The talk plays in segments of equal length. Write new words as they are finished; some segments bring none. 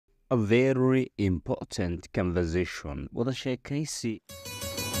A very important conversation. Wada sheekaysi.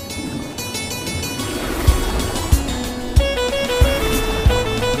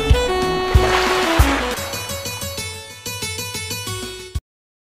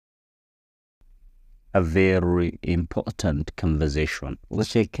 A very important conversation. Wada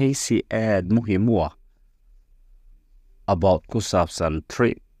sheekaysi aad muhiim u ah about ku saabsan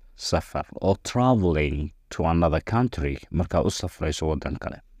trip, safar, or traveling to another country markaa u safrayso waddan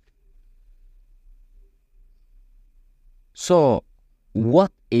kale. So,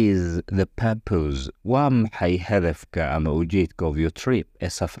 what is the purpose? Waa maxay hadafka ama ujeedka of your trip ee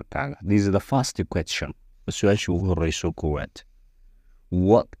safarkaaga? This is the first question. Su-aasha ugu horreyso koowaad.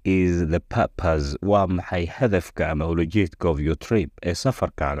 What is the purpose? Waa maxay hadafka ama ujeedka of your trip ee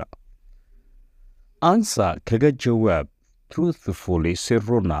safarkaaga? Answer kaga jawaab truthfully, si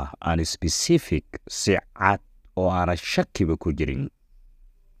run ah and specific, si cad oo aana shakiba ku jirin.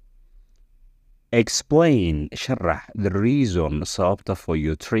 Explain, sharax the reason, sababta for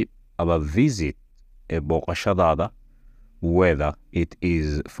your trip ama visit ee booqashadaada, whether it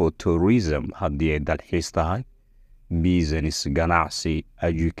is for tourism haddii ay dalxiis tahay, business, ganacsi,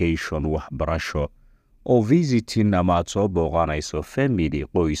 education, waxbarasho, or visiting ama aad soo booqanayso family,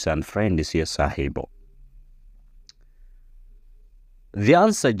 qoys and friends iyo saaxiibo. The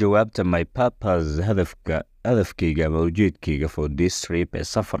answer jawaabta my purpose, hadafkayga ama ujeedkayga for this trip ee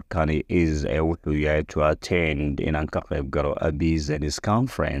safarkani is wuxuu yahay to attend inaan ka qayb galo a business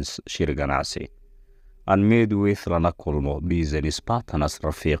conference, shir ganacsi, and meet with lana kulmo business partners,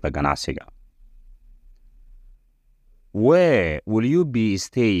 rafiiqa ganacsiga. Where will you be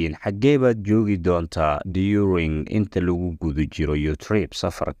staying? Xaggee baad joogi doontaa during inta lagu guda jiro your trip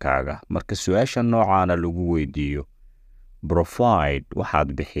safarkaaga? Marka su-aasha noocaana lagu weydiiyo, provide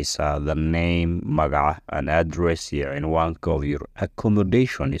waxaad bixisaa the name, magaca, and address iyo cinwaanka of your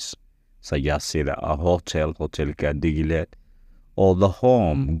accommodations, sida a hotel, hotelka degileed, or the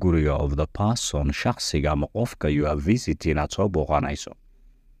home, guriga of the person, shakhsiga ama qofka you are visiting aad soo booqanayso.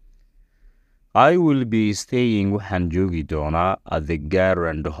 I will be staying, waxaan joogi doonaa at the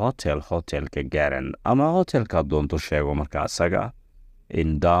Garand Hotel, hotelka Garand, ama hotelka doonto sheego marka asaga,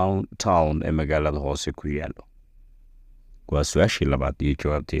 in downtown ee magaalada hoose ku yaalo. Waa su-aashii labaad iyo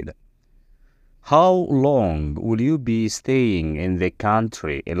jawaabteeda. How long will you be staying in the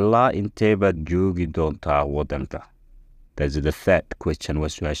country? Ilaa intee baad joogi doontaa waddanka? That's the third question. Waa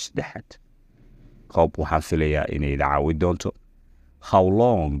su-aasha saddexaad. Hope waxaan filayaa inay caawi doonto. How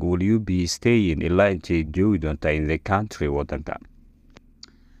long will you be staying? Ilaa intee joogi doontaa in the country waddanka?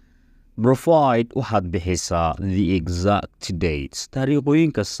 Provide waxaad bixisaa the exact dates,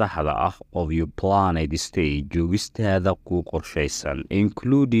 taariikhooyinka saxda ah of your planned stay, joogistaada ku qorshaysan,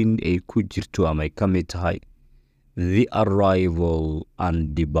 including ay ku jirto ama ay ka mid tahay the arrival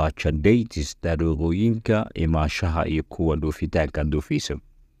and departure dates, taariikhooyinka imaanshaha iyo kuwa dhoofitaanka dhoofaysa.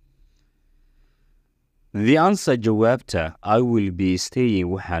 The answer jawaabta I will be staying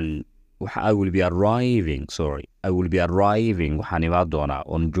I will be arriving waxaan imaan doonaa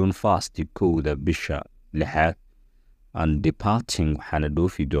on June 1st, kowda bisha 6, and departing waxaana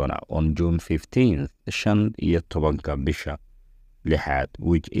dhoofi doonaa on June 15th, 15 bisha 6,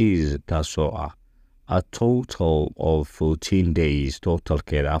 which is taasoo ah a total of 14 days,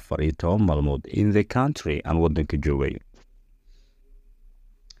 totalkeeda 14 maalmood in the country aan waddanka joogay.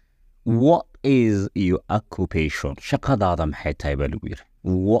 What is your occupation? Shaqadaada maxay tahay baa lagu yiri.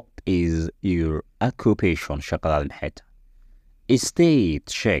 What is your occupation? Shaqadaada maxay tahay? State,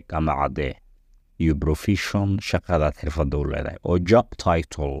 sheeg ama caddee. Your profession, shaqadaad xirfadda u leedahay. Or job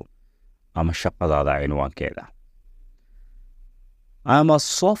title, ama shaqadaada cinwaankeeda. I'm a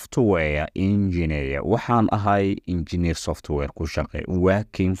software engineer. Waxaan ahay engineer software ku shaqeeyo.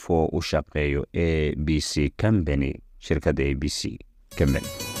 Working for u shaqeeyo ABC company, shirkadda ABC company.